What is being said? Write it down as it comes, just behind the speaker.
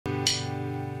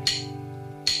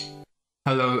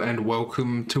Hello and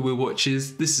welcome to We're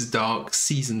Watchers. This is Dark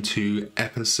Season 2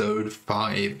 Episode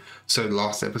 5. So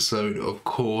last episode, of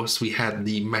course, we had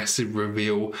the massive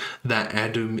reveal that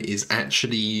Adam is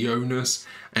actually Jonas,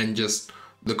 and just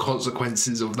the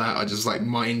consequences of that are just like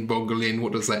mind-boggling.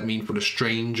 What does that mean for the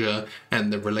stranger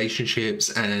and the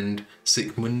relationships and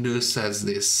Sigmundus as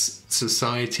this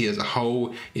society as a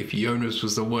whole? If Jonas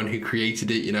was the one who created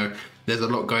it, there's a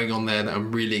lot going on there that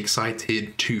I'm really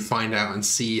excited to find out and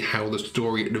see how the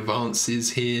story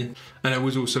advances here. And I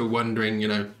was also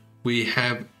wondering, we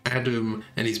have Adam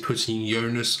and he's putting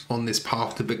Jonas on this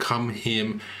path to become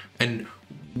him, and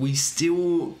we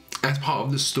still, as part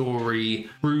of the story,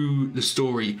 through the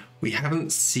story, we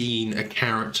haven't seen a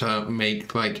character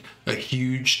make like a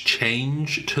huge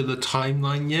change to the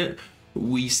timeline yet.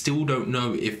 We still don't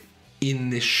know if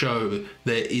in this show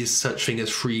there is such thing as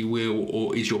free will,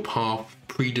 or is your path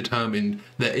predetermined.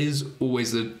 There is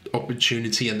always the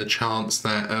opportunity and the chance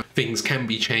that things can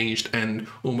be changed, and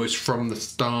almost from the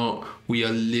start we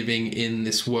are living in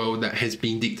this world that has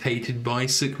been dictated by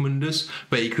Sigmundus.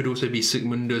 But it could also be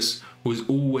Sigmundus was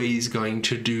always going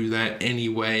to do that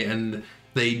anyway, and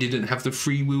they didn't have the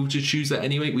free will to choose that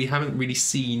anyway. We haven't really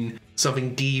seen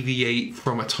something deviate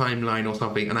from a timeline or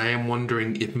something, and I am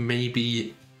wondering if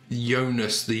maybe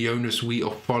Jonas, the Jonas we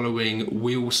are following,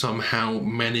 will somehow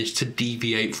manage to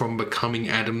deviate from becoming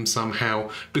Adam somehow,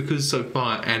 because so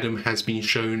far Adam has been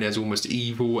shown as almost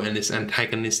evil and this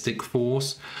antagonistic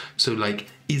force. So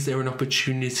is there an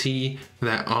opportunity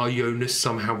that our Jonas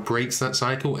somehow breaks that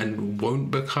cycle and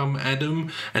won't become Adam?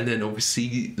 And then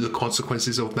obviously the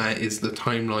consequences of that is the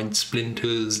timeline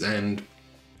splinters and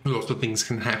lots of things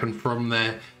can happen from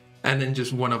there. And then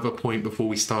just one other point before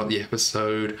we start the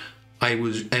episode. I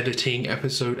was editing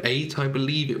episode 8, I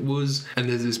believe it was, and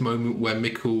there's this moment where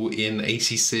Mikkel in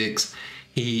AC6,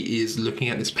 he is looking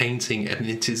at this painting and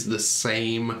it is the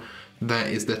same that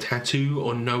is the tattoo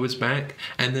on Noah's back,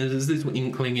 and there's this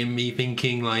inkling in me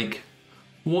thinking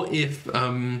what if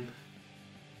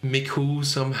Mikkel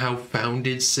somehow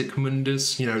founded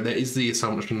Sigmundus? There is the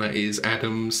assumption that it is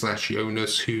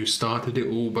Adam/Jonas who started it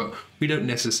all, but we don't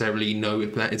necessarily know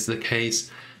if that is the case.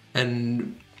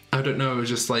 And I don't know,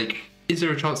 just is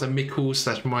there a chance that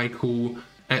Mikkel/Michael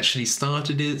actually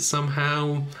started it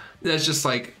somehow? There's just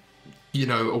a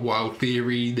wild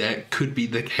theory that could be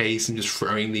the case. I'm just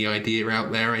throwing the idea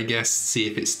out there, I guess, see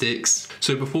if it sticks.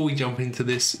 So before we jump into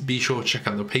this, be sure to check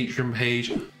out the Patreon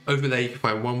page. Over there you can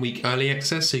find 1 week early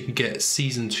access, so you can get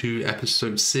Season 2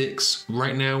 Episode 6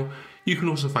 right now. You can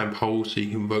also find polls so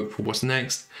you can vote for what's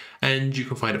next, and you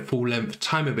can find a full-length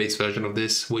timer-based version of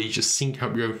this where you just sync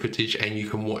up your own footage and you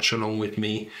can watch along with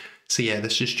me. So yeah,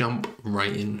 let's just jump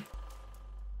right in.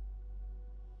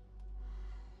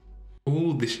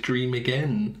 Oh, this dream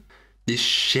again. This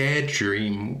shared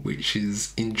dream, which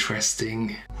is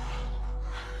interesting.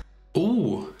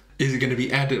 Oh, is it going to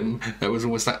be Adam? That was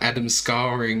almost like Adam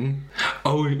scarring.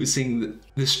 Oh, it was seeing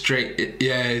it's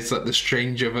like the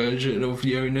stranger version of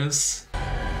Jonas.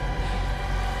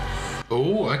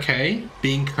 Oh, okay.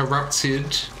 Being corrupted.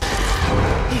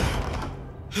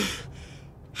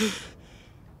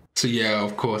 So yeah,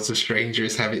 of course, the stranger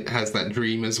has that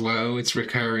dream as well. It's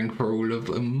recurring for all of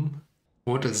them.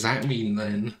 What does that mean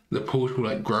then? The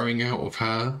portal growing out of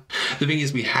her? The thing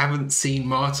is, we haven't seen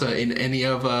Marta in any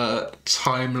other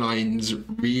timelines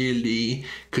really.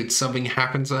 Could something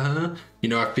happen to her?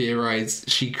 I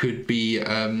theorized she could be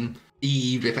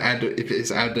Eve. If it's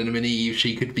Adam and Eve,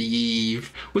 she could be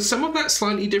Eve. Was some of that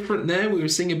slightly different there? We were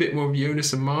seeing a bit more of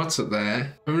Jonas and Marta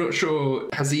there. I'm not sure.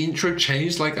 Has the intro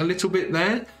changed a little bit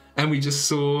there? And we just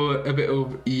saw a bit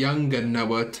of younger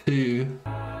Noah too.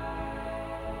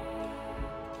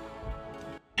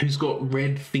 Who's got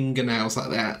red fingernails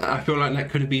like that. I feel like that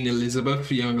could have been Elizabeth,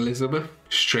 young Elizabeth.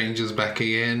 Stranger's back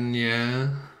again, yeah.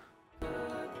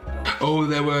 Oh,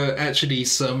 there were actually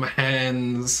some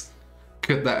hands.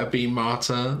 Could that have been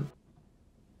Marta?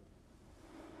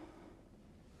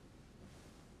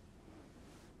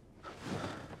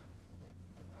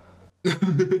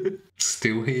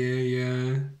 Still here,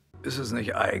 yeah. Ist es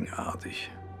nicht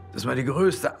eigenartig, dass man die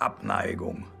größte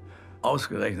Abneigung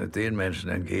ausgerechnet den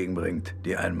Menschen entgegenbringt,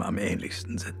 die einem am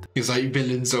ähnlichsten sind? It's like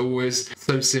villains are always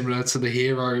so similar to the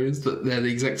heroes that they're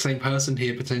the exact same person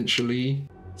here potentially.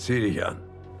 Zieh dich an.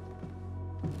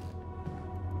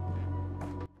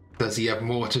 Does he have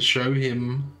more to show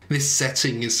him? This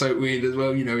setting is so weird as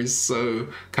well, it's so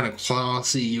kind of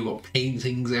classy. You've got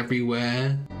paintings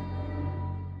everywhere.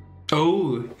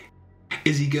 Oh,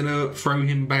 is he gonna throw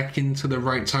him back into the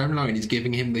right timeline? He's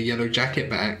giving him the yellow jacket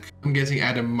back. I'm guessing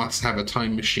Adam must have a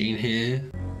time machine here.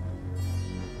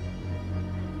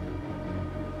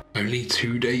 Only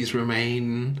 2 days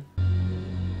remain.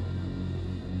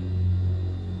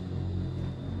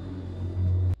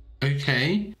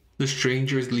 Okay. The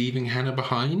stranger is leaving Hannah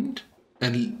behind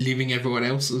and leaving everyone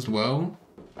else as well.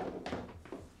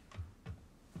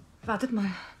 Wartet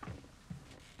mal.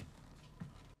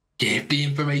 Yeah, if the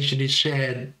information is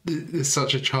shared, there's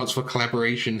such a chance for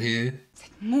collaboration here. Seit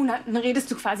Monaten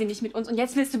redest du quasi nicht mit uns und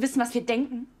jetzt willst du wissen, was wir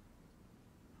denken?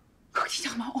 Guck dich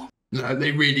doch mal um. No,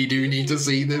 they really do need to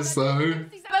see this though.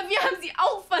 Aber wir haben sie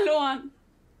auch verloren.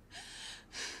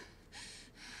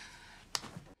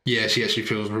 Yeah, she actually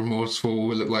feels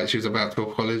remorseful. It looked like she was about to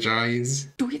apologize.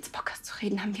 Du jetzt Bock hast zu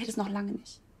reden, haben wir das noch lange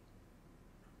nicht.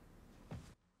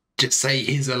 Just say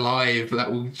he's alive.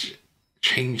 That will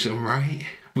change them, right?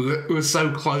 We were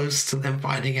so close to them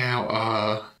finding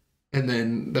out. And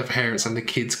then the parents and the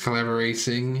kids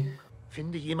collaborating.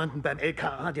 Finde jemanden beim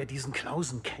LKA, der diesen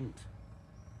Klausen kennt.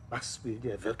 Was will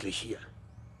der wirklich hier?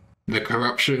 The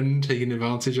corruption, taking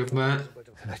advantage of that.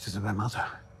 Vielleicht ist er bei Martha.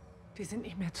 Die sind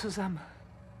nicht mehr zusammen.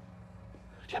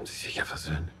 Die haben sich sicher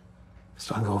versöhnt. Hast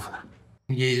du angerufen?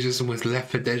 Yeah, she just almost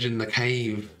left for dead in the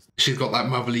cave. She's got that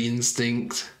motherly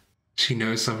instinct. She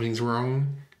knows something's wrong.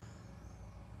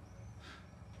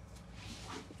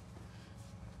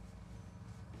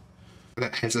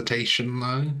 That hesitation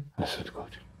though. Das wird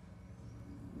gut.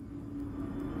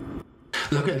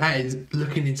 Look at that, he's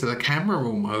looking into the camera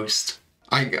almost.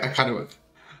 I kind of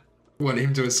want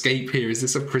him to escape here. Is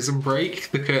this a prison break?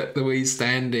 Look at the way he's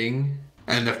standing.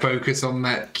 And the focus on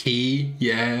that key.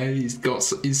 Yeah, he's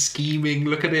scheming.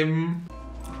 Look at him.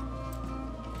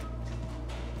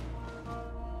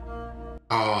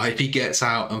 Oh, if he gets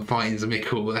out and finds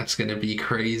Mikkel, that's going to be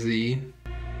crazy.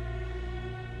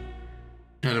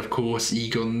 And of course,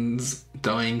 Egon's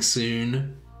dying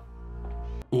soon.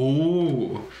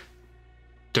 Ooh.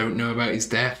 Don't know about his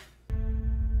death.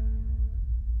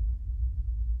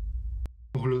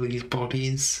 All of these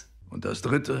bodies. Und das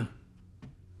dritte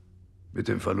mit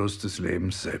dem Verlust des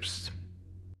Lebens selbst.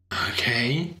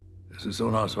 Okay. Es ist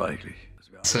unausweichlich.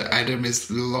 So Adam is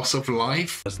the loss of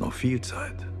life? Du hast noch viel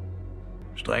Zeit.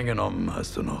 Streng genommen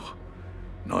hast du noch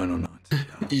 99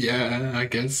 Jahre. Yeah, I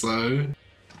guess so.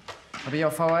 Hab ich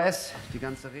auf VHS die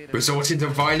ganze Rede. Resorting to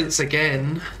violence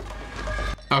again.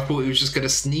 I thought he was just gonna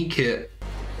sneak it.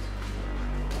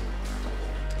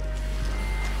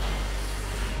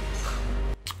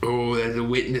 Oh, there's a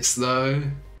witness though.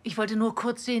 Ich wollte nur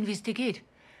kurz sehen, wie es dir geht.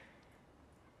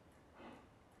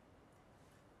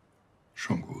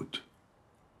 Schon gut.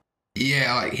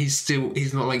 Yeah, like he's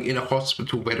not like in a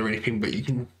hospital bed or anything, but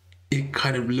it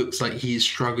kind of looks like he is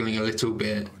struggling a little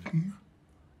bit.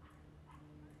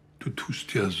 Du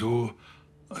tust ja so,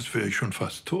 als wäre ich schon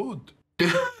fast tot.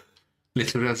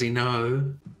 Little does he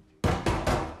know.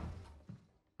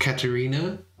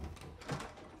 Katerina?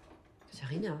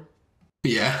 Katharina?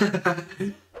 Yeah.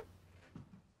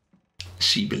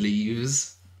 She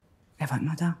believes. Er war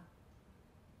immer da.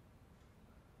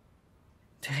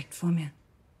 Direkt vor mir.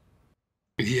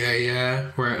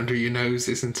 Yeah, right under your nose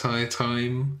this entire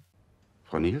time.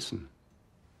 Frau Nielsen.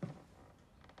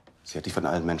 Sie hat dich von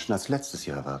allen Menschen als letztes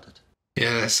Jahr erwartet.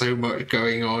 Yeah, there's so much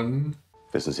going on.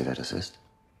 Wissen Sie, wer das ist?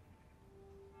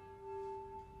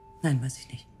 Nein, weiß ich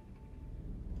nicht.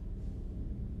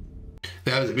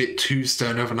 That was a bit too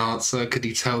stern of an answer. Could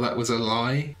he tell that was a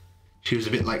lie? She was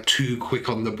a bit like too quick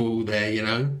on the ball there, you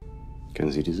know?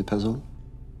 Kennen Sie diese Person?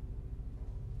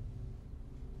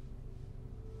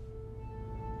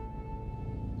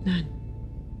 Nein.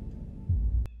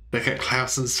 Look at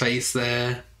Clausen's face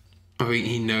there. I think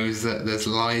he knows that there's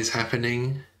lies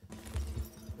happening.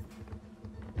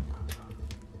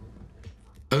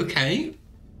 Okay.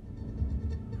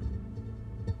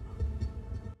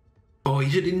 Oh, he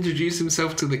should introduce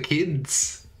himself to the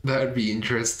kids. That would be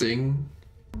interesting.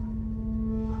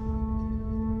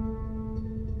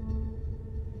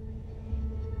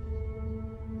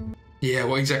 Yeah,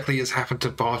 what exactly has happened to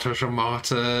Bartosz and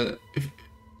Marta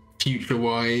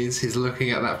future-wise? He's looking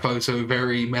at that photo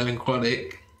very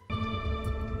melancholic.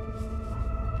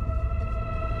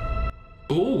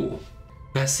 Oh,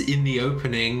 that's in the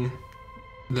opening.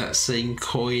 That same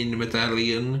coin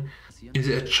medallion. Is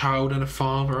it a child and a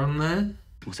father on there?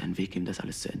 Es muss einen Weg geben, das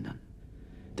alles zu ändern.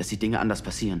 Dass die Dinge anders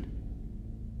passieren.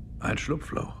 Ein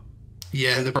Schlupfloch.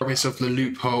 Yeah, the promise of the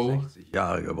loophole. 60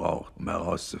 Jahre gebraucht, um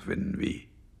herauszufinden, wie.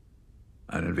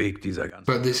 Einen Weg dieser ganzen...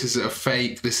 But this is a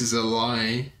fake, this is a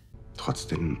lie.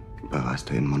 Trotzdem überweist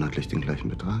er Ihnen monatlich den gleichen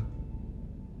Betrag.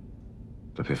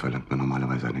 Dafür verlangt man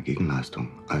normalerweise eine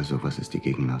Gegenleistung. Also, was ist die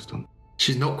Gegenleistung?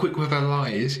 She's not quick with her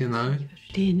lies, you know.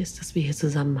 Verstehen ist, dass wir hier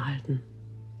zusammenhalten.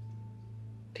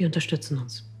 Wir unterstützen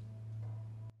uns.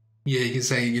 Yeah, you can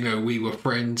say, you know, we were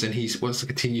friends and he wants to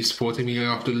continue supporting me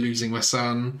after losing my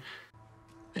son.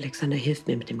 Alexander hilft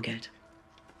mir mit dem Geld.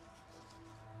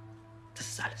 Das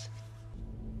ist alles.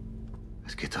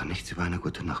 Es geht doch nichts über eine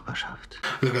gute Nachbarschaft.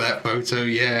 Look at that photo,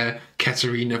 yeah.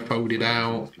 Katerina folded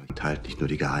out. Teilt nicht nur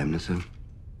die Geheimnisse,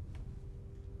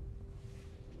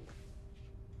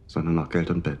 sondern auch Geld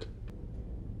und Bett.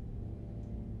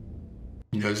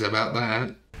 He knows about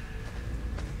that.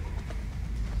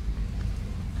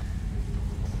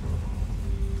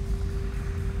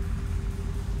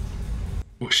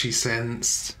 What she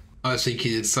sensed. I was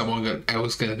thinking it's someone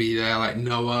else going to be there, like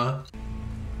Noah.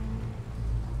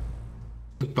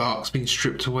 The bark's been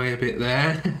stripped away a bit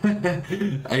there.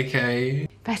 Okay.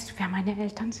 Weißt du, wer meine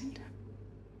Eltern sind?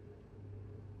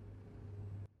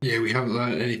 Yeah, we haven't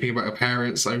learned anything about her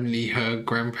parents, only her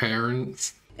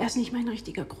grandparents. Ist nicht mein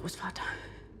richtiger Großvater.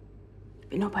 Ich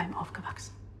bin nur bei ihm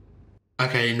aufgewachsen.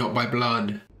 Okay, not by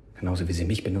blood. Genauso wie sie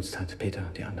mich benutzt hat, Peter,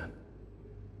 die anderen.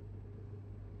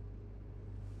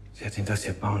 Sie hat ihn das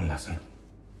hier bauen lassen.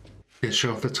 Let's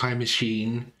show off the time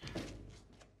machine.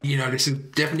 You know, this has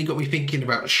definitely got me thinking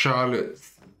about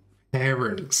Charlotte's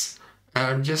parents.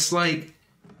 Just like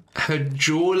her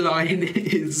jawline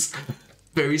is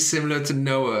very similar to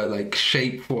Noah, like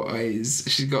shape-wise.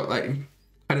 She's got like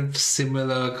kind of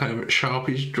similar, kind of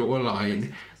sharpish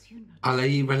jawline. Are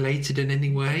they related in any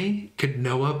way? Could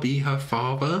Noah be her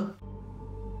father?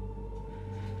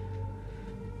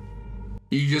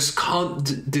 You just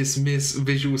can't dismiss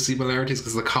visual similarities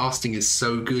because the casting is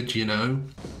so good, you know?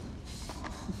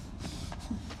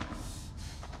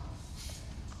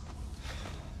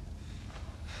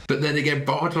 But then again,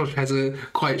 Bartosz has a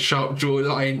quite sharp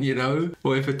jawline, you know?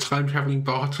 Or if a time-traveling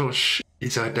Bartosz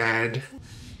is her dad.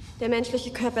 Der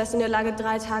menschliche Körper ist in der Lage,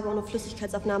 3 Tage ohne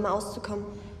Flüssigkeitsaufnahme auszukommen.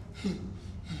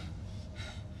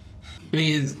 The thing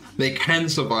is, they can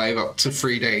survive up to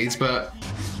 3 days, but...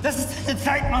 Das ist eine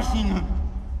Zeitmaschine!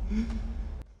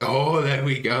 Oh, there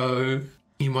we go.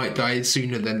 He might die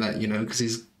sooner than that, you know, because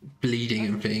he's bleeding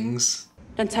and things.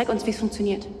 Dann zeig uns, wie es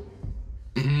funktioniert.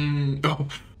 Oh,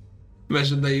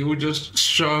 imagine they all just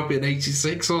show up in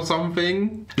 86 or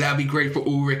something. That'd be great for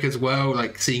Ulrich as well,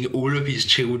 like seeing all of his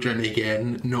children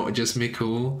again, not just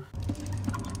Mikkel.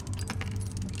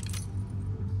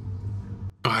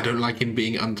 Oh, I don't like him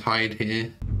being untied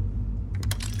here.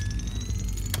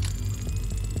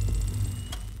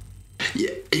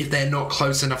 Yeah, if they're not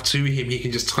close enough to him, he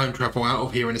can just time travel out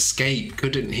of here and escape,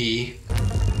 couldn't he?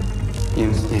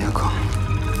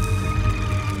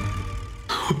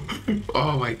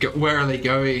 Oh my god, where are they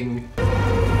going?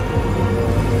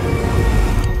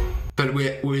 But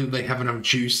will they have enough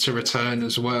juice to return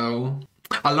as well?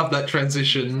 I love that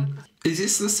transition. Is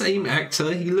this the same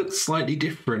actor? He looks slightly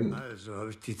different. Also habe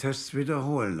ich die Tests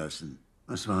wiederholen lassen.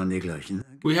 Es waren die gleichen.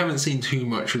 We haven't seen too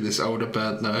much of this older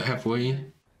bird though, have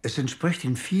we? Es entspricht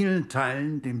in vielen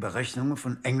Teilen den Berechnungen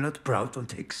von Englert, Prout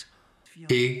und Higgs.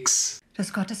 Higgs.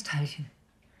 Das Gottesteilchen.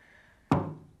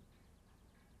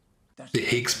 The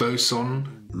Higgs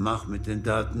boson. Mach mit den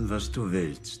Daten, was du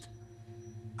willst.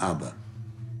 Aber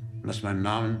lass meinen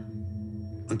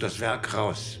Namen und das Werk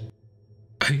raus.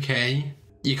 Okay.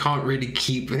 You can't really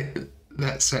keep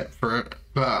that separate,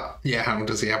 but yeah, how long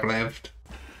does he have left?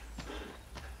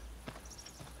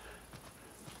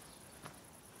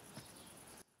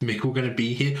 Mikkel gonna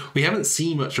be here? We haven't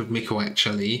seen much of Mikkel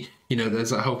actually. You know,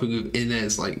 there's that whole thing with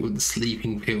Inez, like with the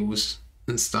sleeping pills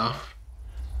and stuff.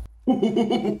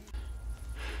 Kann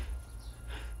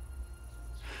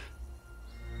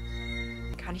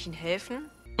ich Ihnen helfen?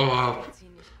 Oh,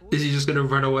 is he just gonna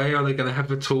run away? Are they gonna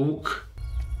have a talk?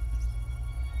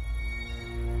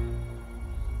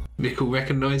 Mikkel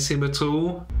recognize him at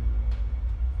all?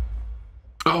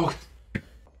 Oh,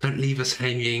 don't leave us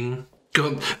hanging.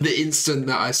 God, the instant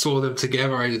that I saw them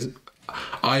together, I just,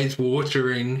 eyes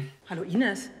watering. Hallo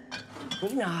Ines.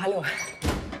 Nina, hallo.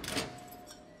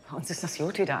 Bei uns ist das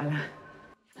Jod wieder alle.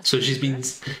 So she's been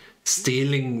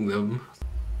stealing them.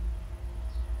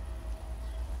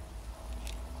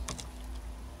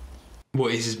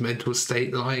 What is his mental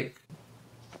state like?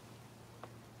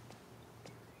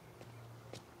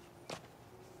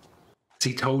 Has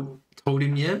he told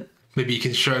him yet? Maybe you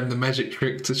can show him the magic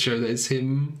trick to show that it's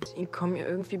him. Sie kommen mir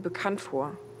irgendwie bekannt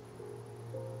vor.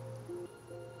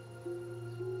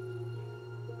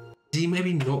 Is he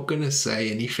maybe not gonna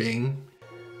say anything?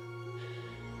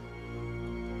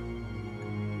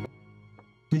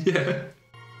 Yeah.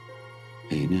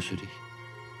 Erinnerst du dich?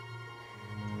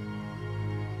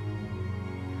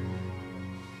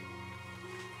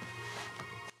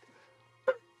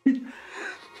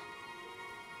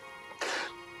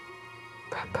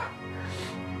 Papa.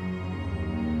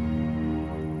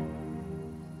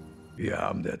 Wir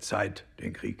haben der Zeit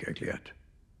den Krieg erklärt.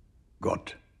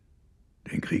 Gott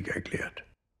den Krieg erklärt.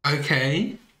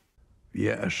 Okay.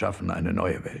 Wir erschaffen eine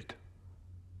neue Welt.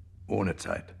 Ohne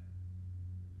Zeit.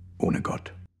 Ohne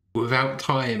Gott. Without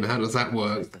time, how does that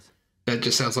work? That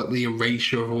just sounds like the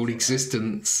erasure of all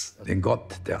existence. Den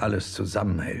Gott, der alles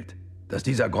zusammenhält. Dass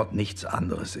dieser Gott nichts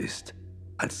anderes ist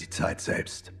als die Zeit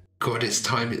selbst. God is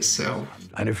time itself.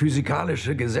 Eine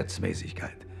physikalische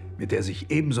Gesetzmäßigkeit, mit der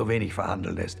sich ebenso wenig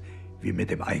verhandeln lässt wie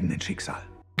mit dem eigenen Schicksal.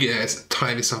 Yes,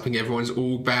 time is something everyone's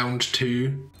all bound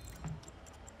to.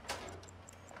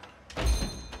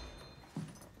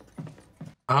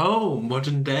 Oh,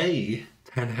 modern day.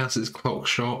 Tannhouse's clock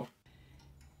shop.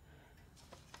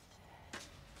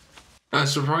 I'm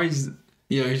surprised,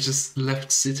 you know, he's just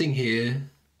left sitting here.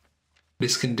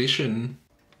 This condition.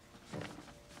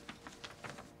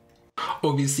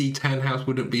 Obviously, Tannhouse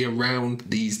wouldn't be around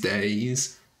these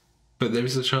days, but there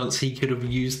is a chance he could have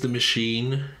used the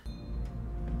machine.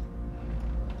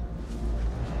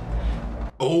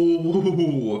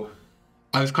 Oh,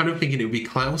 I was kind of thinking it would be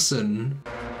Clausen.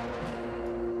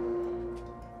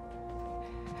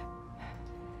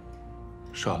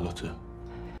 Charlotte.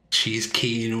 She's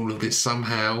keying all of this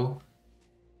somehow.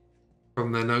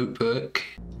 From the notebook.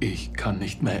 Ich kann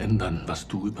nicht mehr ändern, was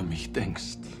du über mich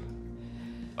denkst.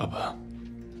 Aber...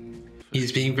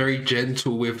 He's being very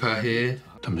gentle with her here.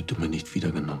 Damit du mir nicht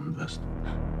wiedergenommen wirst.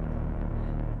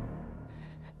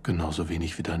 Genauso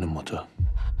wenig wie deine Mutter.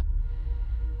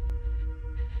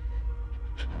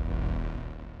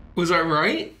 Was I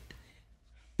right?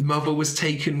 Mother was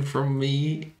taken from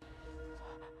me.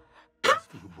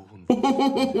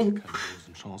 Keine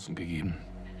großen Chancen gegeben.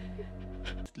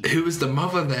 Who was the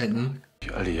mother then?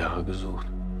 Ich all die Jahre gesucht.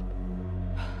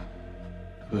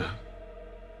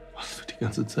 Warst du die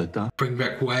ganze Zeit da? Bring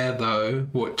back where though?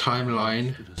 What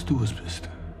timeline? Dass du es bist.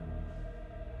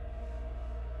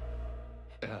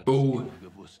 Oh,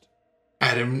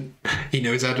 Adam. He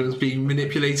knows Adam's been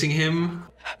manipulating him.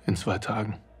 In 2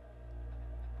 Tagen.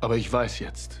 Aber ich weiß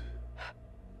jetzt,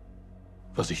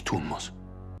 was ich tun muss.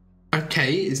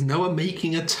 Okay, is Noah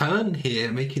making a turn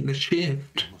here, making a shift?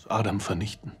 Ich muss Adam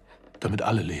vernichten, damit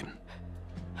alle leben.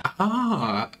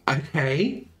 Ah,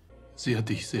 okay. Sie hat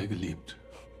dich sehr geliebt.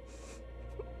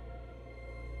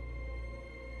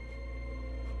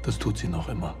 Das tut sie noch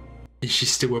immer. Is she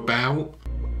still about?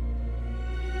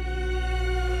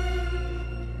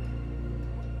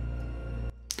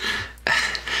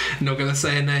 Not gonna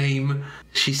say a name.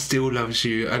 She still loves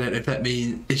you. I don't know if that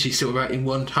means, is she still about in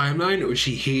one timeline or is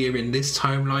she here in this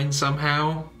timeline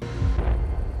somehow?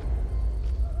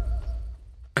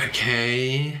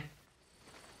 Okay.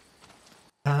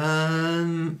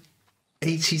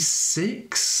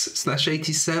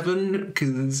 86/87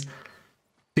 because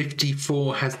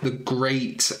 54 has the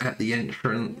grate at the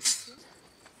entrance.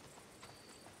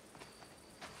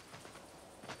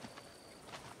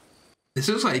 This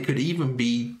looks like it could even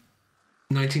be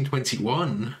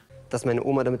 1921. Dass meine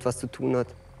Oma damit was zu tun hat.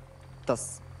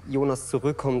 Dass Jonas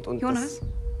zurückkommt und Jonas?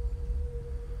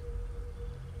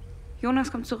 Jonas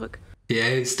kommt zurück. Yeah,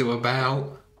 he's still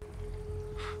about.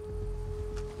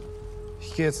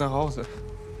 Ich gehe jetzt nach Hause.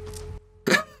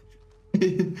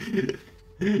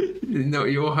 No,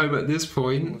 you're home at this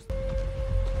point.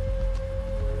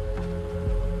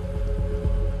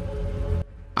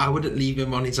 I wouldn't leave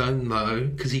him on his own though,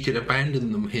 because he could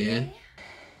abandon them here.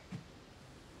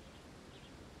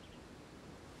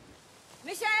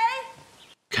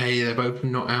 Okay, they're both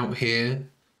not out here.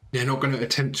 They're not going to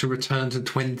attempt to return to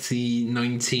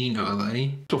 2019, are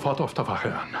they? Sofort auf der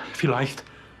Wache an. Vielleicht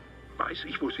weiß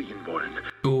ich, wo sie hinwollen.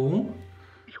 Oh,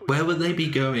 where would they be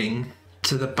going?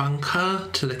 To the bunker?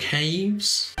 To the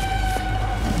caves?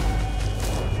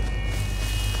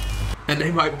 And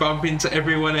they might bump into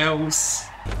everyone else.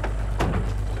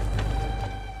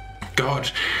 God.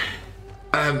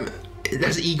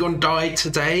 Does Egon die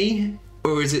today?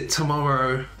 Or is it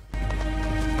tomorrow?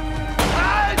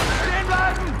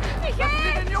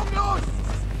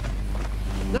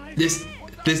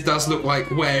 This does look like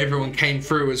where everyone came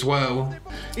through as well.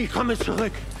 Ich komme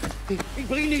zurück. Ich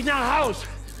bring dich nach Haus.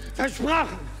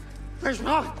 Versprochen.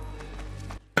 Versprochen.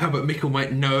 Oh, but Mikkel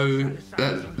might know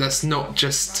that that's not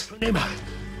just...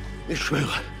 Ich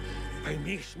schwöre. Beim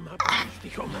nächsten Mal bring ich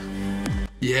dich um.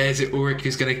 Yeah, is it Ulrich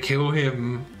who's gonna kill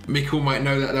him? Mikkel might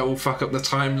know that will fuck up the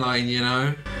timeline, you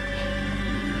know?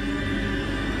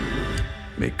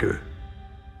 Mikkel.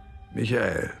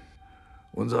 Michael.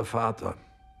 Unser Vater.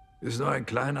 Ist nur ein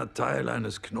kleiner Teil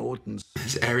eines Knotens.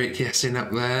 There's Eric Jessen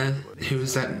up there. Who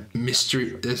was that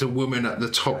mystery? There's a woman at the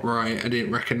top right I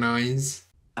didn't recognize.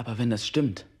 Aber wenn das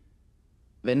stimmt,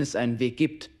 wenn es einen Weg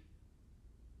gibt,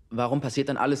 warum passiert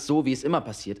dann alles so, wie es immer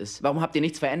passiert ist? Warum habt ihr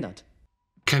nichts verändert?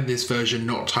 Can this version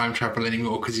not time travel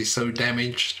anymore because he's so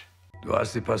damaged? Du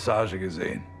hast die Passage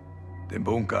gesehen. Den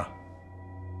Bunker.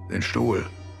 Den Stuhl.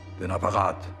 Den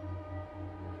Apparat.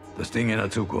 Das Ding in der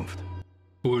Zukunft.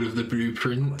 All of the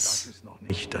blueprints. Das ist noch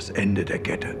nicht das Ende der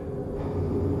Kette.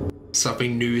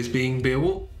 Something new is being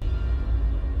built.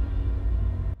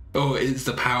 Oh, is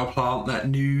the power plant that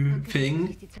new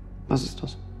thing? Was ist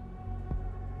das?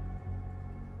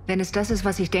 Wenn es das ist,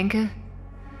 was ich denke,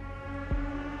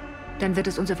 dann wird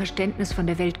es unser Verständnis von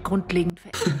der Welt grundlegend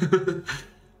verändern.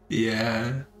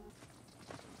 Yeah.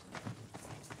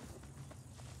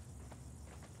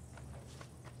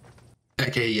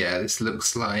 Okay, yeah, this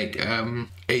looks like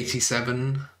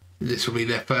 87. This will be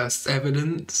their first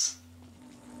evidence.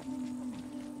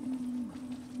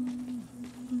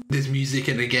 There's music,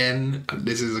 and again,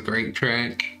 this is a great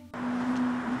track.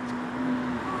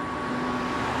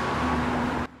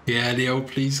 Yeah, the old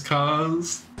police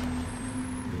cars.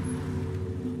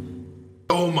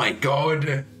 Oh my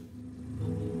god.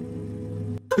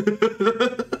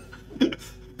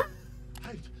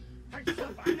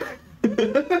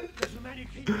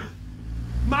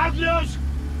 Magnus!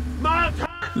 Martha!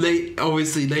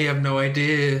 They have no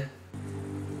idea.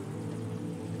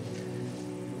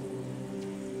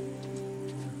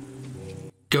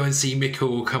 Go and see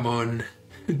Mikkel, come on.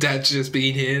 Dad's just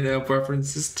been here, now brother and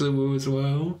sister will as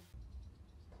well.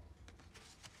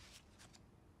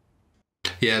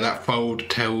 Yeah, that fold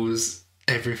tells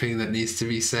everything that needs to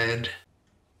be said.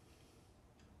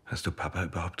 Hast du Papa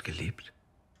überhaupt geliebt?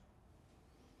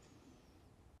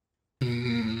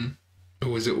 Or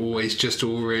was it always just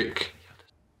Ulrich?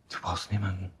 Du brauchst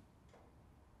niemanden.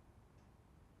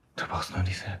 Du brauchst nur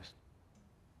dich selbst.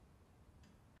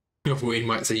 I thought he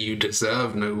might say you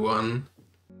deserve no one.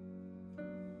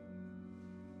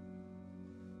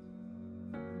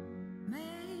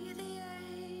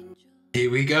 Here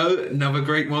we go, another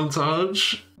great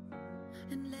montage.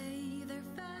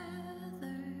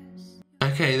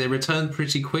 Okay, they returned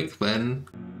pretty quick then.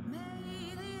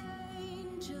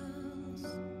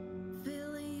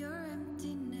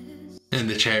 And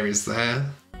the chair is there.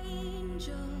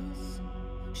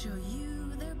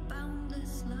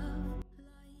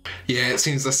 Yeah, it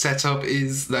seems the setup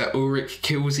is that Ulrich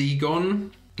kills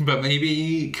Egon, but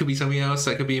maybe it could be something else.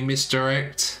 That could be a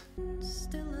misdirect.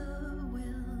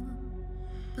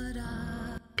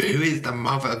 But who is the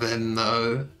mother then,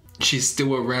 though? She's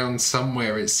still around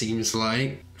somewhere, it seems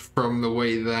like, from the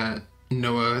way that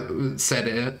Noah said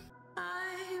it.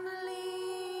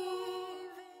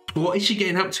 What is she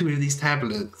getting up to with these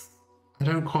tablets? I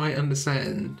don't quite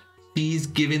understand. She's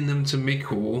giving them to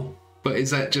Mikkel, but is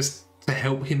that just to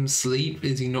help him sleep?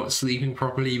 Is he not sleeping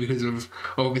properly because of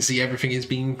obviously everything he's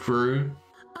been through?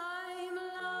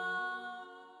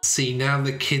 See, now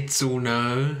the kids all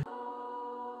know.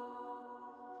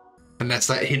 And that's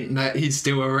that hint that he's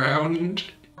still around.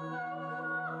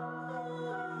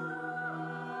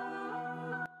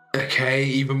 Okay,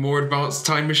 even more advanced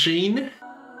time machine.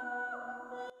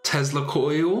 Tesla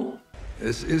coil.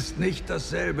 Es ist nicht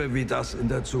dasselbe wie das in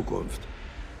der Zukunft.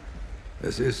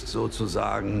 Es ist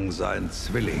sozusagen sein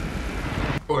Zwilling.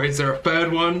 Or is there a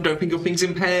third one? Don't think of things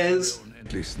in pairs.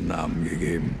 Unendlichsten Namen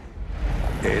gegeben.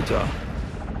 Äther,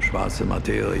 schwarze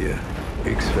Materie,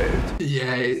 Higgs-Feld.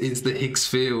 Yeah, it's the Higgs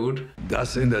field.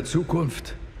 Das in der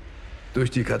Zukunft durch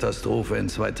die Katastrophe in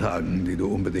 2 Tagen, die du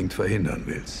unbedingt verhindern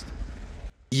willst.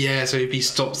 Yeah, so if he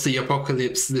stops the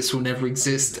apocalypse, this will never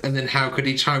exist. And then how could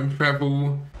he time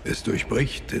travel? Es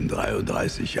durchbricht den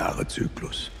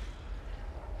 33-Jahre-Zyklus.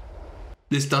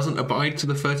 This doesn't abide to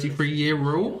the 33-year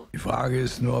rule? Die Frage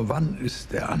ist nur, wann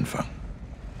ist der Anfang?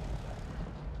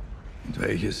 Und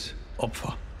welches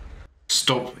Opfer?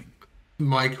 Stop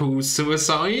Michael's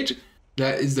suicide?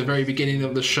 That is the very beginning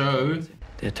of the show.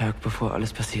 Der Tag, bevor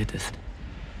alles passiert ist.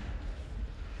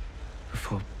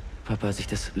 Bevor Papa sich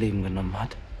das Leben genommen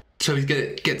hat. So he's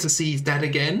gonna get to see his dad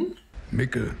again?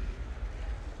 Mikkel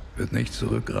wird nicht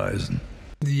zurückreisen.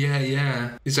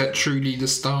 Yeah. Is that truly the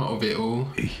start of it all?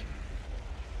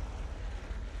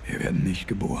 Wir werden nicht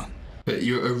geboren. But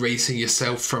you're erasing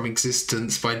yourself from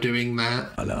existence by doing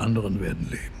that? Alle anderen werden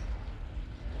leben.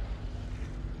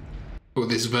 Or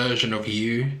this version of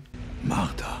you?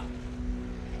 Martha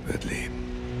wird leben.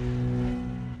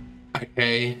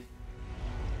 Okay.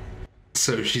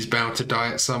 So she's bound to die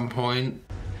at some point.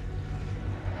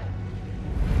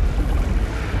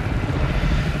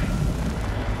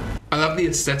 I love the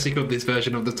aesthetic of this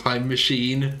version of the time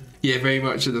machine. Yeah, very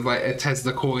much of like a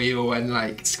Tesla coil and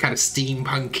like it's kind of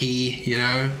steampunky, you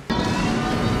know?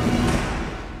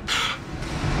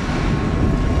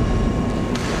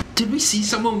 Did we see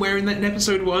someone wearing that in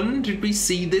episode 1? Did we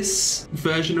see this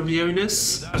version of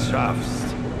Jonas? Das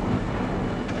schaffst,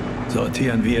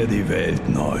 sortieren wir die Welt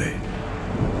neu.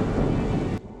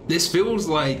 This feels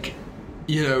like,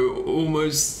 you know,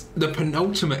 almost the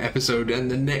penultimate episode,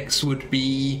 and the next would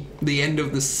be the end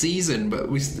of the season, but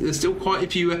there's still quite a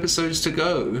few episodes to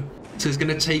go. So it's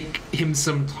going to take him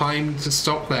some time to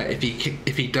stop that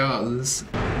if he does.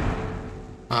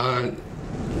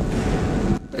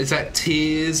 Is that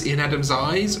tears in Adam's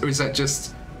eyes, or is that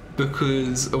just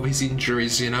because of his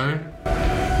injuries, you know?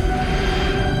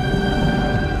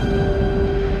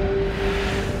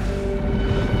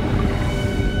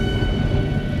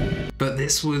 But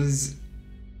this was,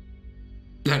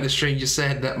 like the stranger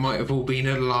said, that might have all been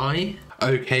a lie.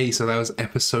 Okay, so that was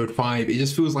episode 5. It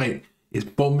just feels like it's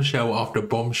bombshell after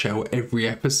bombshell every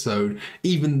episode.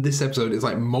 Even this episode is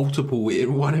like multiple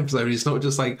in one episode. It's not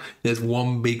just like there's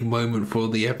one big moment for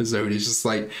the episode. It's just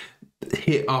like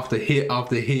hit after hit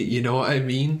after hit, you know what I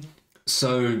mean?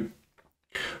 So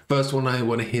first one I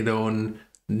want to hit on,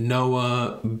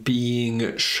 Noah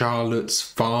being Charlotte's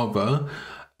father.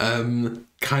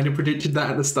 Kind of predicted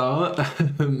that at the start.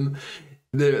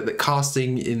 The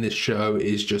casting in this show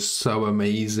is just so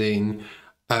amazing.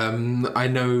 I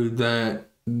know that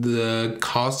the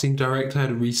casting director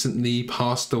had recently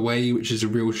passed away, which is a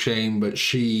real shame, but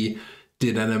she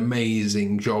did an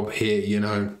amazing job here, you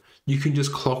know. You can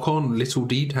just clock on little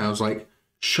details, like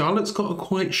Charlotte's got a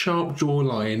quite sharp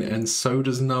jawline and so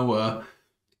does Noah.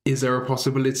 Is there a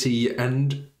possibility?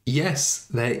 And yes,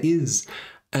 there is.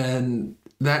 And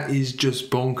that is just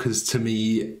bonkers to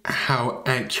me, how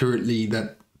accurately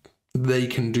that they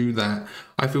can do that.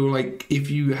 I feel like if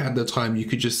you had the time, you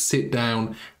could just sit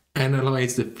down,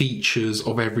 analyze the features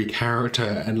of every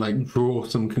character and like draw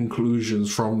some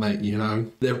conclusions from that, you know.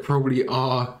 There probably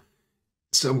are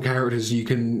some characters you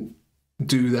can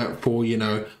do that for, you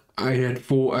know. I had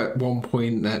thought at one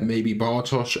point that maybe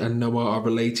Bartosz and Noah are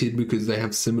related because they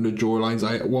have similar jawlines.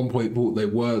 I at one point thought they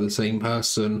were the same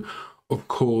person. Of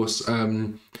course,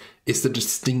 it's the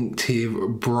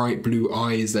distinctive bright blue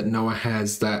eyes that Noah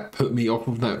has that put me off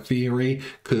of that theory,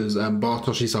 because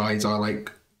Bartosz's eyes are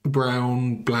like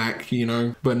brown, black, you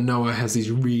know, but Noah has these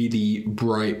really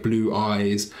bright blue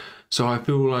eyes. So I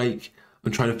feel like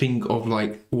I'm trying to think of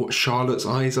like what Charlotte's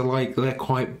eyes are like. They're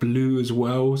quite blue as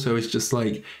well. So it's just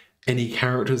like any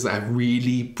characters that have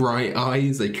really bright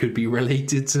eyes, they could be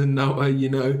related to Noah, you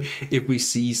know. If we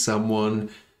see someone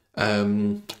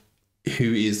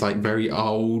who is like very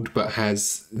old but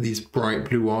has these bright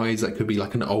blue eyes, that could be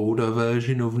like an older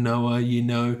version of Noah, you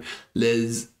know.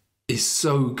 Les is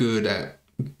so good at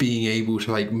being able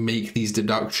to like make these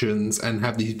deductions and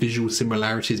have these visual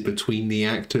similarities between the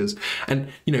actors. And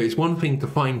you know, it's one thing to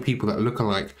find people that look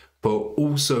alike, but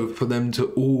also for them to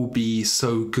all be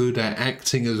so good at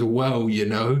acting as well, you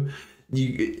know.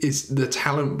 It's the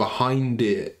talent behind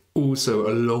it also,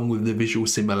 along with the visual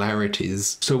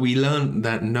similarities. So we learned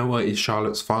that Noah is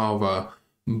Charlotte's father,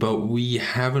 but we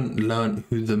haven't learned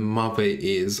who the mother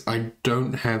is. I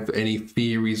don't have any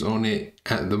theories on it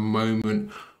at the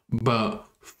moment, but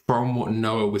from what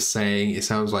Noah was saying, it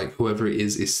sounds like whoever it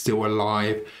is still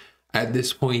alive. At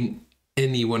this point,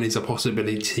 anyone is a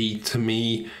possibility to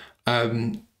me.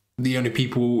 The only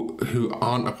people who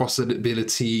aren't a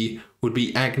possibility would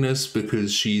be Agnes,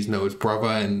 because she's Noah's brother,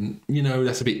 and you know,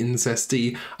 that's a bit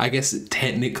incesty. I guess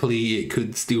technically it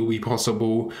could still be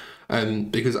possible,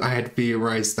 because I had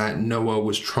theorized that Noah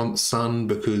was Tront's son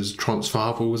because Tront's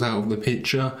father was out of the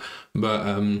picture. But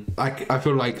I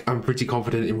feel like I'm pretty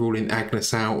confident in ruling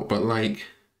Agnes out, but like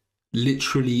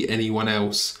literally anyone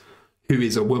else who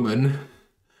is a woman,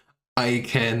 I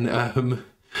can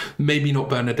maybe not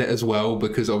Bernadette as well,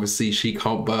 because obviously she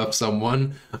can't birth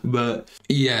someone, but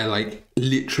yeah, like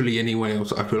literally anyone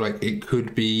else. I feel like it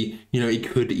could be, you know, it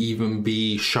could even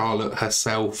be Charlotte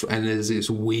herself, and there's this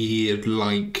weird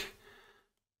like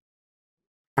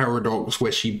paradox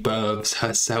where she births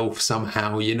herself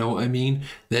somehow, you know what I mean?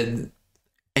 Then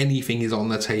anything is on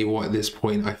the table at this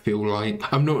point, I feel like.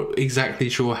 I'm not exactly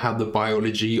sure how the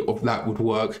biology of that would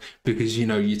work, because you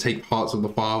know, you take parts of the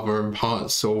father and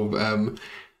parts of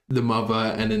the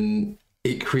mother, and then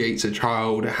it creates a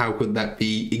child. How could that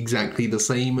be exactly the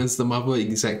same as the mother,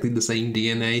 exactly the same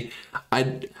DNA? I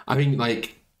think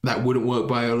like that wouldn't work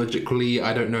biologically.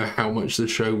 I don't know how much the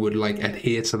show would like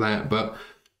adhere to that, but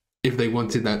if they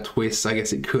wanted that twist, I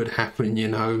guess it could happen, you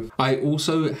know. I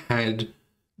also had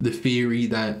the theory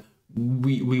that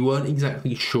we weren't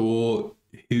exactly sure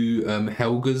who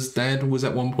Helga's dad was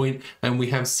at one point, and we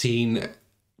have seen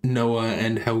Noah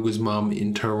and Helga's mum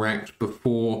interact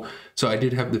before. So I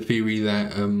did have the theory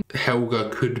that Helga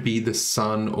could be the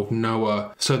son of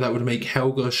Noah. So that would make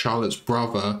Helga Charlotte's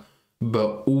brother,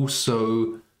 but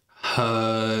also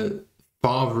her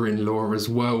father-in-law as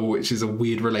well, which is a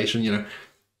weird relation, you know.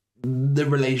 The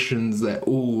relations, they're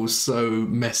all so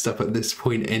messed up at this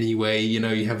point anyway. You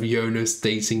know, you have Jonas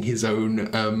dating his own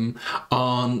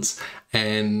aunt,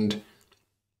 and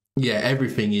yeah,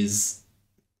 everything is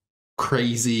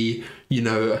crazy. You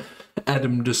know,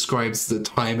 Adam describes the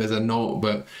time as a knot,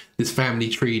 but this family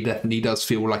tree definitely does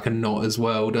feel like a knot as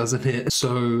well, doesn't it?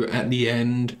 So at the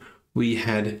end, we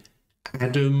had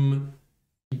Adam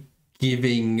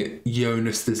giving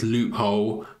Jonas this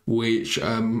loophole, which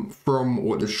from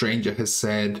what the stranger has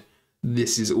said,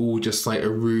 this is all just like a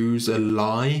ruse, a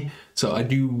lie. So I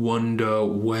do wonder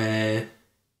where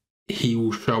he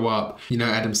will show up. You know,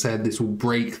 Adam said this will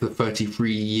break the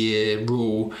 33-year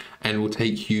rule and will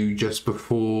take you just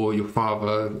before your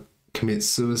father commits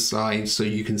suicide so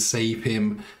you can save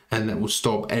him, and that will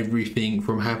stop everything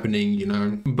from happening, you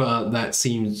know. But that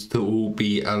seems to all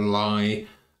be a lie.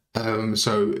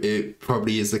 So it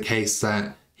probably is the case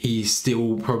that he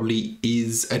still probably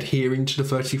is adhering to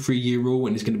the 33-year rule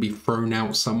and is going to be thrown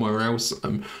out somewhere else.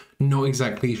 I'm not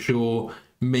exactly sure.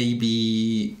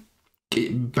 Maybe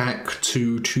get back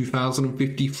to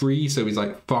 2053, so he's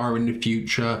like far in the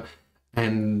future,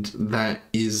 and that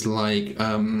is like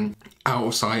out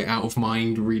of sight, out of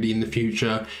mind, really, in the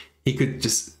future. He could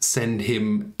just send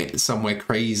him somewhere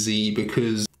crazy,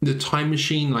 because the time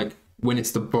machine, like, when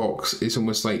it's the box, it's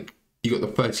almost like you got the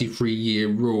 33-year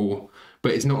rule,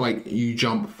 but it's not like you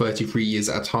jump 33 years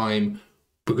at a time,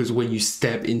 because when you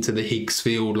step into the Higgs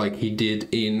field like he did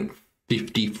in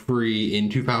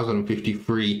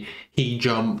 2053, he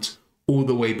jumped all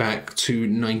the way back to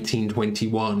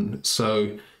 1921.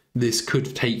 So this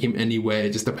could take him anywhere.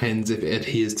 It just depends if it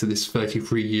adheres to this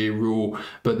 33-year rule,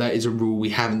 but that is a rule we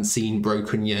haven't seen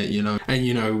broken yet, you know. And,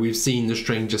 you know, we've seen the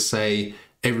stranger say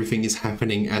everything is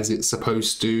happening as it's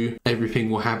supposed to. Everything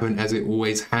will happen as it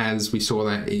always has. We saw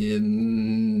that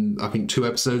in, I think, 2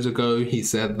 episodes ago. He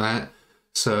said that.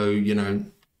 So, you know,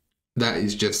 that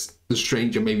is just the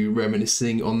stranger maybe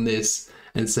reminiscing on this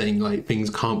and saying, like, things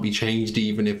can't be changed,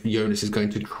 even if Jonas is going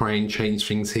to try and change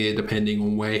things here, depending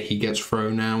on where he gets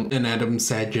thrown out. And Adam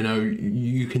said, you know,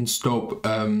 you can stop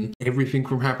everything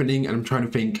from happening. And I'm trying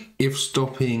to think if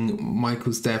stopping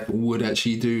Michael's death would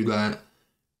actually do that.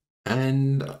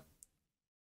 And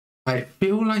I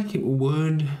feel like it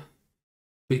would,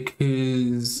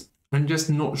 because I'm just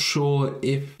not sure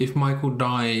if Michael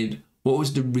died, what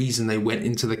was the reason they went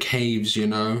into the caves, you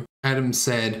know? Adam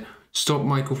said, stop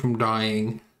Michael from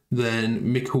dying, then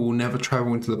Mikkel will never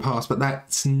travel into the past, but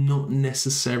that's not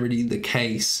necessarily the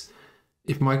case.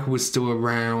 If Michael was still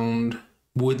around,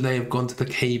 would they have gone to the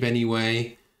cave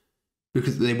anyway?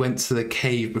 Because they went to the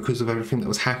cave because of everything that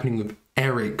was happening with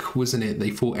Eric, wasn't it?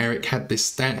 They thought Eric had this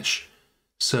stash,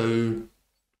 so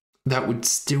that would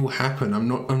still happen.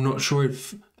 I'm not sure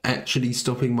if actually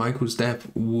stopping Michael's death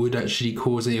would actually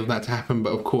cause any of that to happen,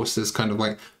 but of course there's kind of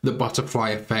like the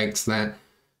butterfly effects that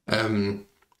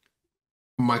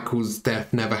Michael's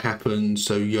death never happened,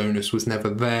 so Jonas was never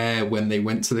there when they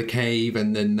went to the cave,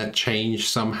 and then that changed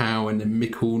somehow, and then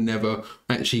Mikkel never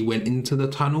actually went into the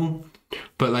tunnel.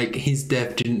 But like, his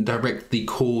death didn't directly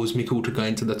cause Mikkel to go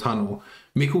into the tunnel.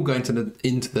 Mikkel going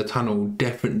into the tunnel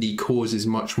definitely causes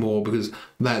much more, because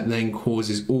that then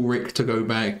causes Ulrich to go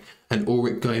back, and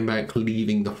Ulrich going back,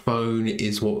 leaving the phone,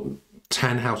 is what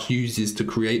Tannhaus uses to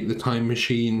create the time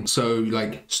machine. So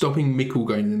like, stopping Mikkel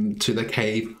going into the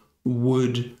cave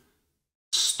would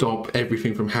stop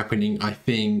everything from happening. I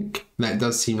think that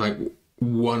does seem like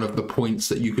one of the points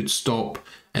that you could stop,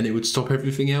 and it would stop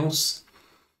everything else.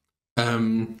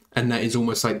 And that is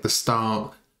almost like the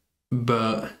start.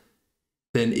 But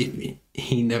then if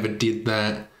he never did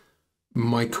that,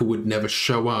 Michael would never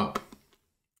show up.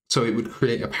 So it would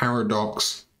create a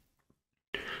paradox,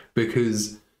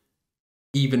 because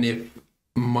even if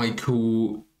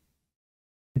Michael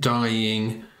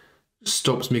dying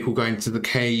stops Mikkel going to the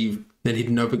cave, then he'd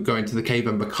never go into the cave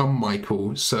and become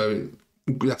Michael. So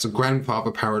that's a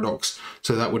grandfather paradox.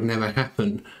 So that would never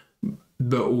happen.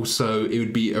 But also it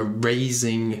would be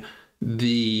erasing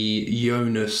the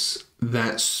Jonas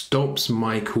that stops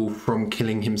Michael from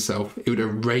killing himself. It would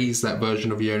erase that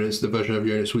version of Jonas, the version of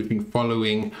Jonas we've been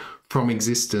following, from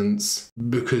existence,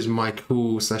 because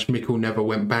Michael/Mikkel never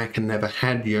went back and never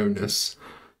had Jonas.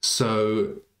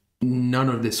 So none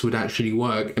of this would actually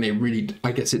work. And it really,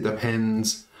 I guess it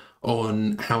depends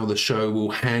on how the show will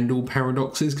handle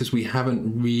paradoxes, because we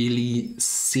haven't really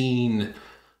seen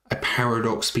a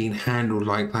paradox being handled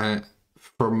like that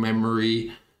from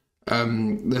memory.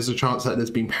 There's a chance that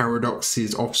there's been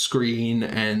paradoxes off screen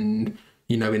and,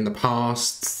 you know, in the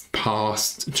past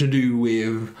to do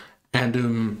with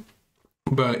Adam.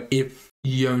 But if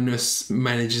Jonas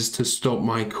manages to stop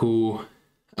Michael,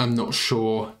 I'm not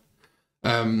sure.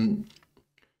 It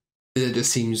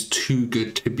just seems too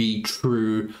good to be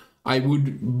true. I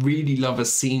would really love a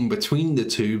scene between the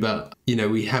two, but, you know,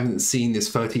 we haven't seen this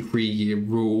 33-year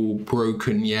rule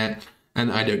broken yet,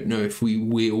 and I don't know if we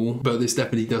will, but this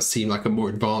definitely does seem like a more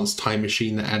advanced time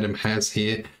machine that Adam has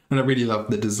here, and I really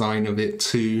love the design of it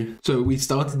too. So we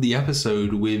started the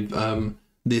episode with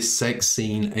this sex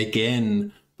scene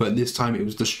again, but this time it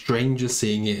was the stranger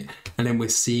seeing it, and then we're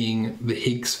seeing the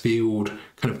Higgs field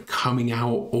kind of coming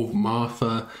out of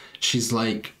Martha. She's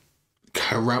like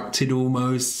corrupted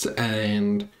almost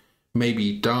and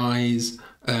maybe dies.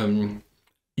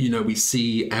 You know, we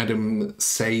see Adam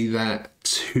say that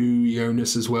to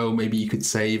Jonas as well. Maybe you could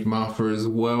save Martha as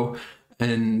well.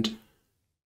 And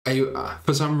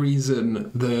for some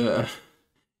reason,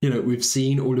 you know, we've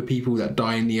seen all the people that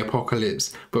die in the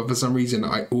apocalypse, but for some reason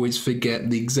I always forget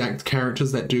the exact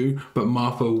characters that do. But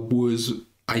Martha was,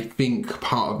 I think,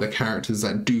 part of the characters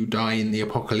that do die in the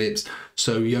apocalypse.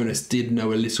 So Jonas did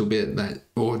know a little bit that,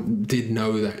 or did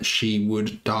know that she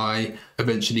would die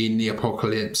eventually in the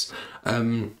apocalypse.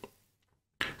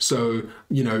 So,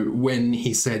 you know, when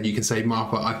he said you can save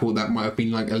Martha, I thought that might have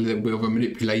been like a little bit of a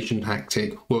manipulation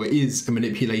tactic. Well, it is a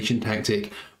manipulation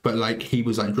tactic, but like he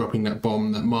was like dropping that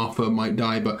bomb that Martha might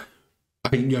die. But I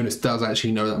think Jonas does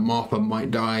actually know that Martha might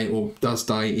die or does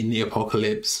die in the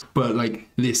apocalypse. But like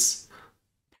this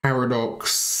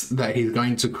paradox that he's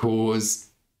going to cause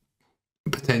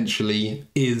potentially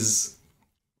is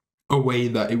a way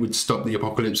that it would stop the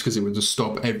apocalypse, because it would just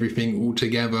stop everything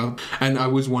altogether. And I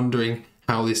was wondering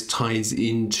how this ties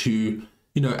into,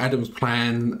 you know, Adam's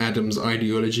plan, Adam's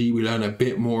ideology. We learn a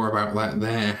bit more about that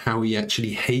there, how he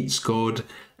actually hates God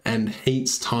and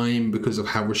hates time because of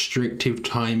how restrictive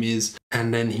time is,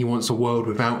 and then he wants a world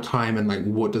without time, and like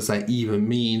what does that even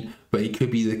mean? But it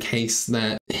could be the case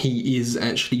that he is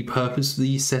actually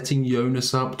purposely setting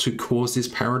Jonas up to cause this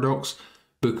paradox,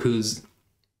 because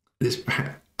this,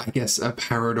 I guess, a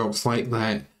paradox like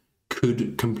that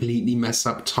could completely mess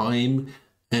up time,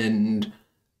 and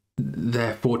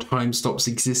therefore time stops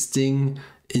existing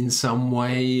in some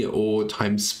way, or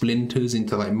time splinters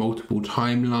into like multiple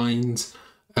timelines.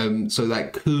 So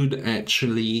that could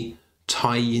actually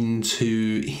tie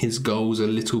into his goals a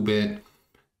little bit,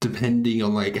 depending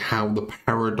on like how the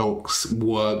paradox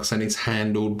works and is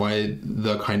handled by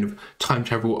the kind of time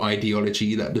travel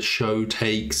ideology that the show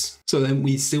takes. So then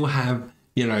we still have,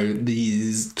 you know,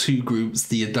 these two groups,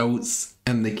 the adults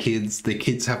and the kids. The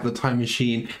kids have the time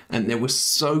machine, and they were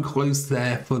so close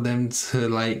there for them to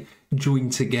like join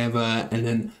together, and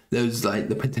then there's like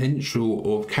the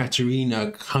potential of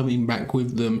Katerina coming back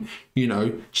with them. You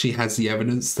know, she has the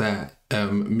evidence that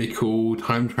Mikkel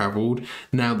time traveled.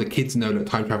 Now the kids know that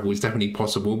time travel is definitely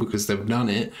possible because they've done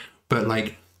it, but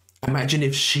like imagine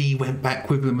if she went back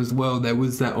with them as well. There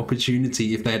was that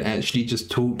opportunity if they'd actually just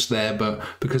talked there, but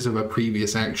because of her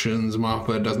previous actions,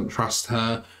 Martha doesn't trust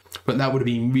her. But that would have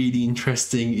been really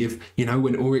interesting if, you know,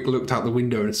 when Ulrich looked out the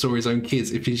window and saw his own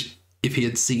kids, if he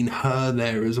had seen her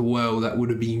there as well, that would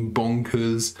have been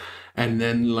bonkers. And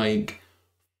then like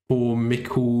for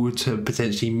Mikkel to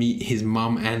potentially meet his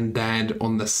mum and dad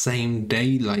on the same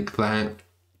day like that,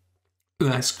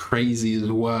 that's crazy as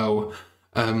well.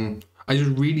 I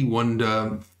just really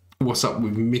wonder what's up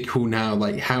with Mikkel now.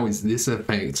 Like, how is this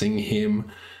affecting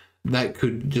him? That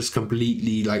could just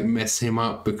completely like mess him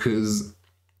up, because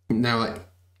now like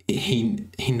he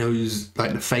knows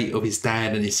like the fate of his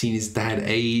dad, and he's seen his dad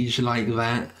age like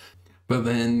that. But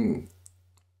then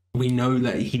we know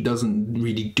that he doesn't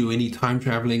really do any time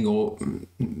traveling, or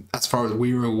as far as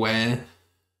we're aware,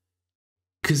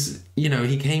 because, you know,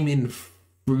 he came in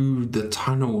through the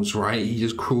tunnels, right? He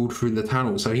just crawled through the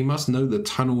tunnels, so he must know the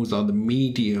tunnels are the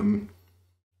medium.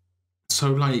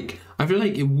 So like I feel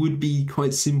like it would be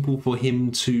quite simple for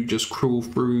him to just crawl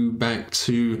through back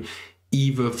to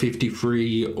either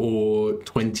 53 or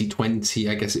 2020.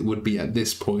 I guess it would be at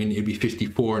this point, it'd be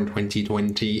 54 and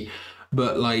 2020.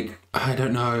 But like, I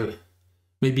don't know,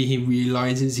 maybe he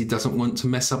realizes he doesn't want to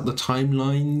mess up the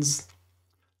timelines.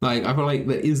 Like, I feel like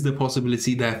there is the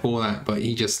possibility there for that, but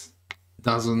he just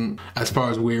doesn't. As far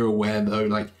as we're aware though,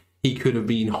 like, he could have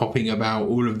been hopping about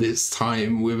all of this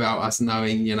time without us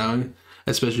knowing, you know,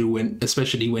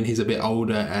 especially when he's a bit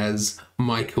older as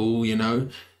Michael, you know,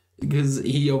 because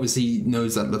he obviously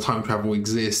knows that the time travel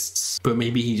exists, but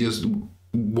maybe he just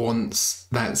wants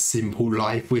that simple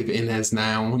life with Inez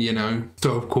now, you know.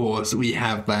 So of course we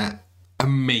have that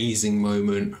amazing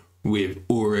moment with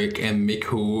Ulrich and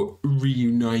Mikkel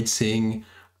reuniting,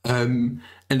 and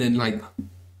then, like,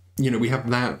 you know, we have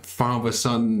that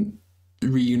father-son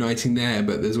reuniting there,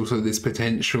 but there's also this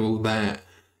potential that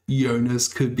Jonas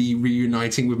could be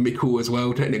reuniting with Mikkel as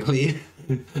well, technically.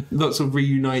 Lots of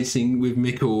reuniting with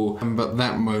Mikkel, but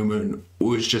that moment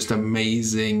was just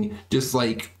amazing. Just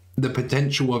like the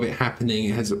potential of it happening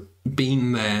has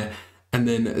been there, and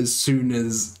then as soon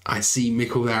as I see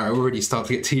Mikkel there, I already start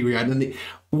to get teary-eyed, and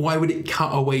why would it cut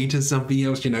away to something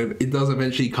else? You know, it does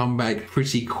eventually come back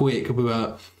pretty quick,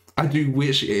 but I do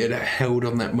wish it had held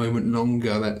on that moment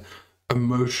longer, that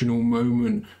emotional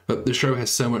moment. But the show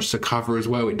has so much to cover as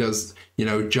well. It does, you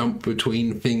know, jump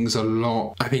between things a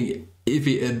lot. I think if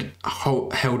it had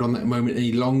held on that moment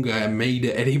any longer and made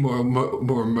it any more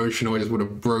emotional, I just would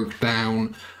have broke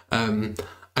down. I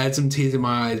had some tears in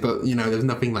my eyes, but, you know, there's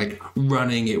nothing like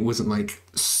running. It wasn't like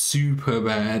super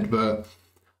bad, but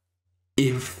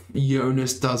if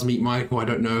Jonas does meet Michael, I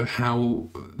don't know how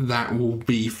that will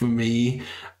be for me.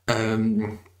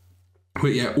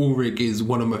 But yeah, Ulrich is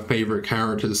one of my favourite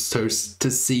characters, so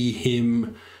to see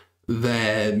him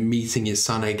there meeting his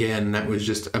son again, that was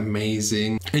just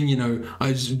amazing. And, you know, I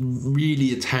was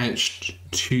really attached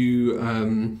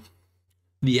to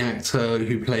the actor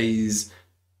who plays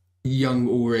young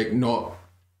Ulrich, not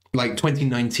like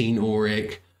 2019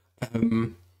 Ulrich.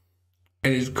 And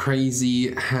it's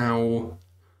crazy how,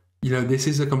 you know, this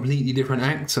is a completely different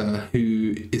actor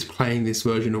who is playing this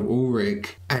version of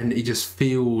Ulrich, and it just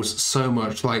feels so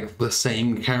much like the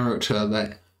same character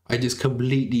that I just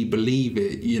completely believe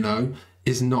it, you know?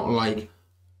 It's not like,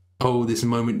 oh, this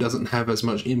moment doesn't have as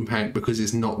much impact because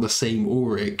it's not the same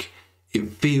Ulrich. It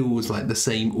feels like the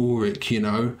same Ulrich, you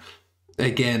know?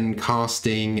 Again,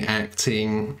 casting,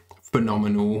 acting,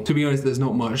 phenomenal. To be honest, there's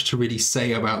not much to really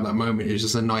say about that moment. It's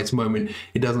just a nice moment.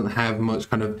 It doesn't have much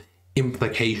kind of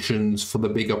implications for the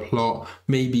bigger plot.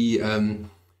 Maybe,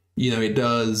 you know, it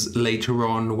does later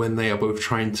on when they are both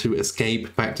trying to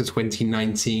escape back to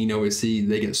 2019. Obviously,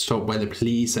 they get stopped by the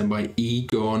police and by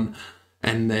Egon,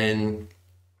 and then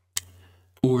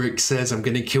Ulrich says, "I'm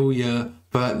gonna kill you,"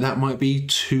 but that might be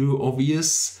too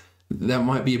obvious. That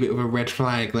might be a bit of a red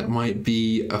flag. That might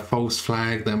be a false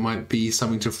flag. That might be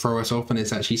something to throw us off, and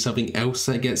it's actually something else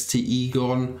that gets to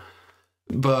Egon.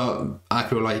 But I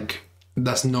feel like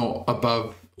that's not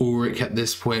above Ulrich at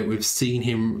this point. We've seen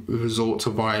him resort to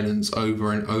violence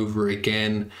over and over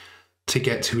again to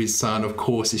get to his son. Of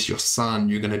course, it's your son.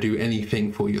 You're going to do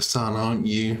anything for your son, aren't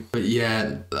you? But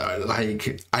yeah,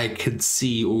 like, I could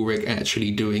see Ulrich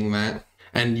actually doing that.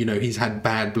 And, you know, he's had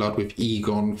bad blood with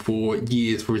Egon for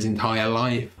years, for his entire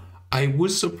life. I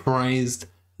was surprised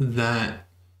that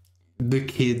the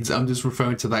kids, I'm just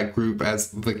referring to that group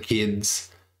as the kids,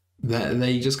 that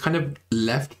they just kind of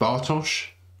left Bartosz.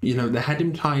 You know, they had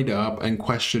him tied up and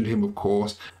questioned him, of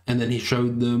course, and then he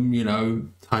showed them, you know,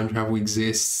 time travel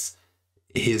exists,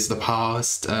 here's the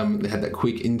past. They had that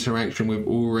quick interaction with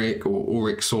Ulrich, or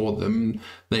Ulrich saw them,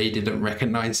 they didn't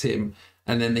recognize him,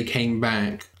 and then they came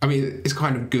back. I mean, it's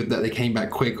kind of good that they came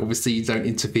back quick. Obviously, you don't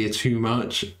interfere too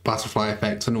much, butterfly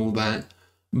effect and all that,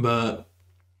 but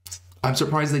I'm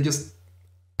surprised they just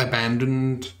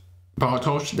abandoned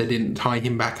Bartosz. They didn't tie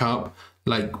him back up.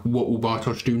 Like, what will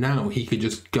Bartosz do now? He could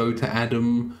just go to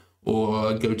Adam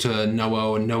or go to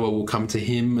Noah, or Noah will come to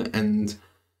him and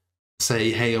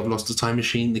say, hey, I've lost a time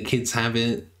machine, the kids have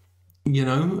it. You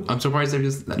know, I'm surprised they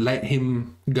just let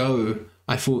him go.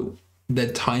 I thought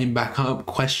they'd tie him back up,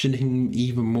 question him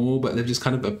even more, but they've just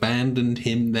kind of abandoned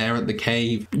him there at the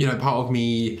cave. You know, part of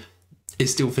me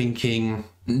is still thinking,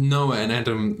 Noah and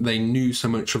Adam, they knew so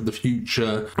much of the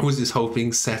future. Was this whole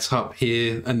thing set up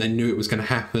here and they knew it was going to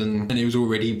happen and it was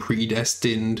already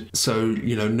predestined? So,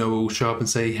 you know, Noah will show up and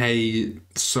say, hey,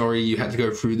 sorry you had to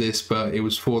go through this, but it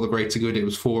was for the greater good, it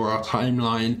was for our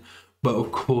timeline. But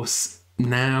of course,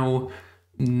 now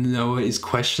Noah is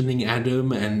questioning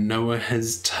Adam and Noah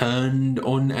has turned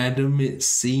on Adam, it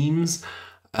seems.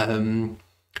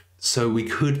 So we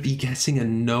could be getting a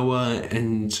Noah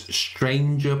and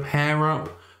Stranger pair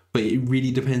up, but it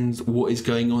really depends what is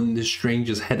going on in the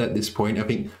Stranger's head at this point. I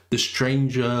think the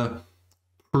Stranger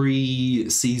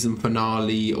pre-season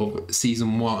finale of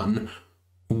season 1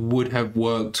 would have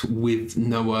worked with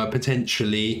Noah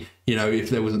potentially, you know, if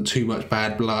there wasn't too much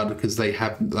bad blood, because they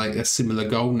have like a similar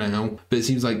goal now. But it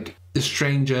seems like the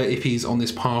Stranger, if he's on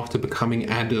this path to becoming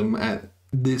Adam at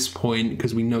this point,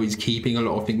 because we know he's keeping a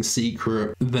lot of things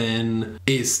secret, then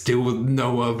it's still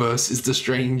Noah versus the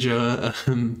Stranger,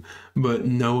 but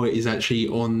Noah is actually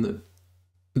on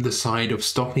the side of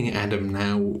stopping Adam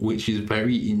now, which is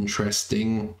very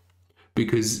interesting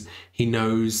because he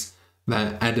knows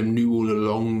that Adam knew all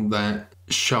along that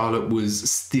Charlotte was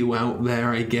still out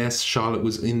there, I guess. Charlotte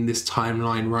was in this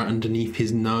timeline right underneath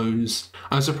his nose.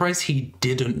 I'm surprised he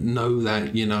didn't know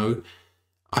that, you know.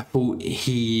 I thought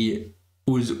he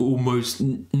was almost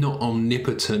not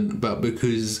omnipotent, but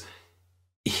because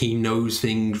he knows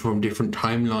things from different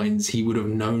timelines, he would have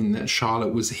known that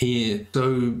Charlotte was here.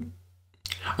 So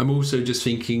I'm also just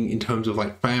thinking in terms of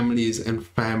like families and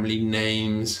family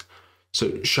names.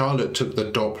 So Charlotte took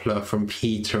the Doppler from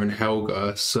Peter and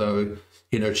Helga, so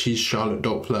you know, she's Charlotte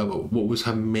Doppler, but what was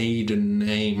her maiden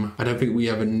name? I don't think we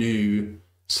ever knew,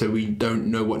 so we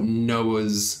don't know what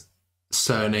Noah's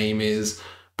surname is,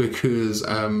 because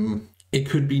it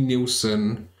could be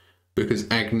Nilsson, because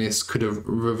Agnes could have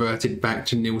reverted back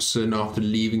to Nilsson after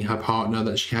leaving her partner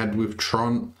that she had with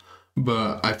Trant,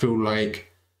 but I feel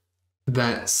like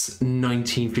that's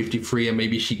 1953 and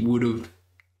maybe she would have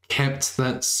kept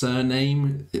that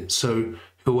surname, so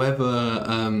whoever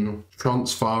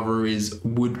Trant's father is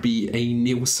would be a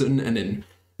Nilsson, and then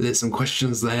there's some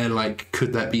questions there like,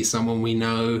 could that be someone we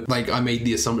know? Like, I made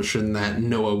the assumption that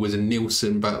Noah was a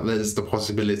Nilsson, but there's the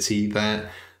possibility that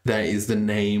that is the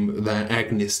name that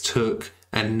Agnes took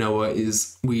and Noah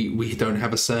is we don't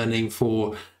have a surname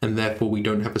for, and therefore we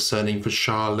don't have a surname for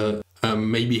Charlotte.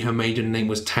 Maybe her maiden name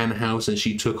was Tannhaus and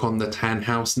she took on the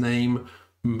Tannhaus name,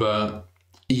 but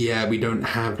yeah, we don't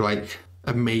have like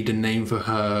a maiden name for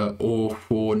her or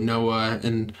for Noah,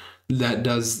 and that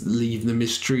does leave the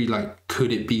mystery, like,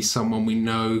 could it be someone we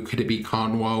know? Could it be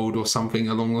Kahnwald or something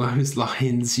along those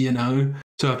lines, you know?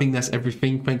 So I think that's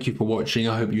everything. Thank you for watching.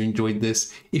 I hope you enjoyed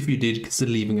this. If you did,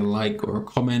 consider leaving a like or a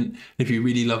comment. If you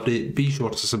really loved it, be sure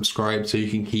to subscribe so you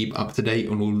can keep up to date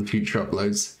on all the future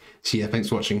uploads. So yeah, thanks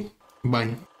for watching.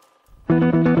 Bye.